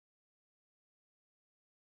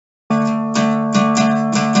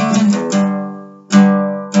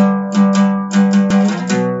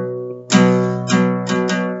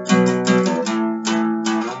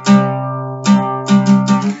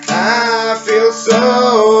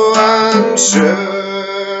so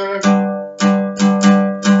unsure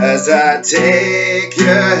as I take your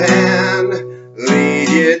hand, lead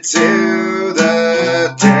you to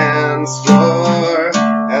the dance floor.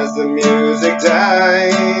 As the music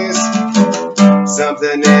dies,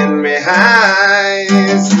 something in me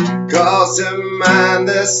hides, calls to mind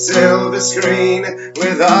the silver screen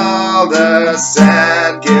with all the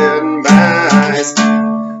sad goodbyes.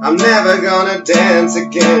 I'm never gonna dance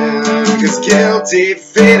again, 'cause guilty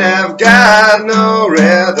feet have got no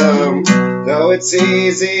rhythm. Though it's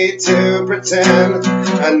easy to pretend,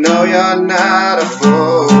 I know you're not a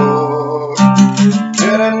fool.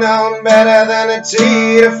 Should've known better than to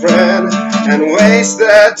cheat a friend and waste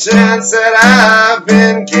the chance that I've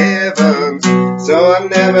been given. So I'm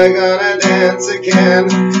never gonna dance again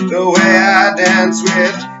the way I dance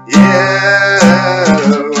with you.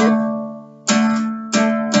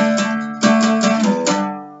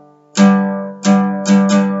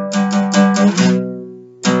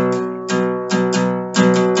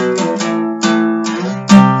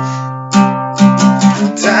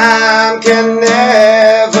 Time can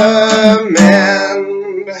never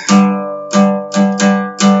mend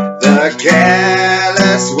the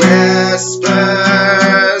careless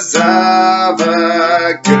whispers of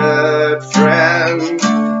a good friend.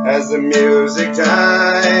 As the music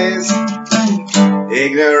dies,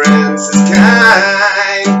 ignorance is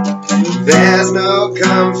kind. There's no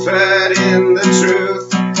comfort in the truth.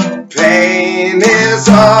 Pain is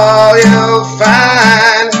all you'll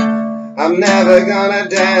find. I'm never gonna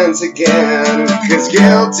dance again, 'cause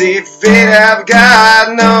guilty feet have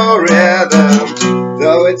got no rhythm.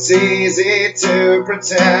 Though it's easy to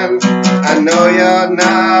pretend, I know you're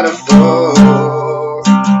not a fool.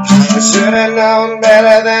 I should've known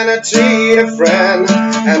better than to cheat a friend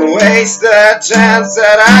and waste the chance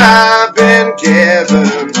that I've been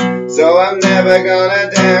given. So I'm never gonna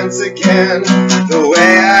dance again the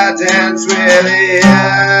way I dance with you.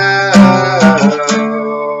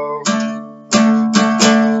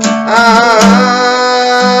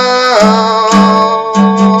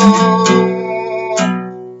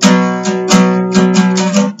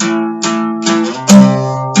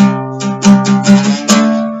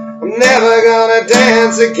 I'm never gonna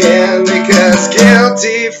dance again, because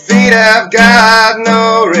guilty feet have got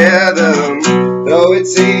no rhythm. Though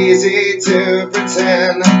it's easy to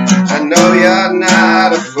pretend, I know you're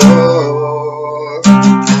not a fool.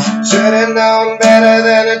 Should've known better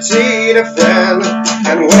than to cheat a friend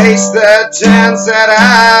and waste the chance that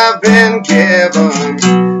I've been given.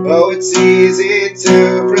 Oh, it's easy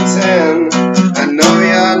to pretend, I know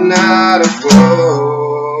you're not a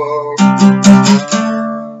fool.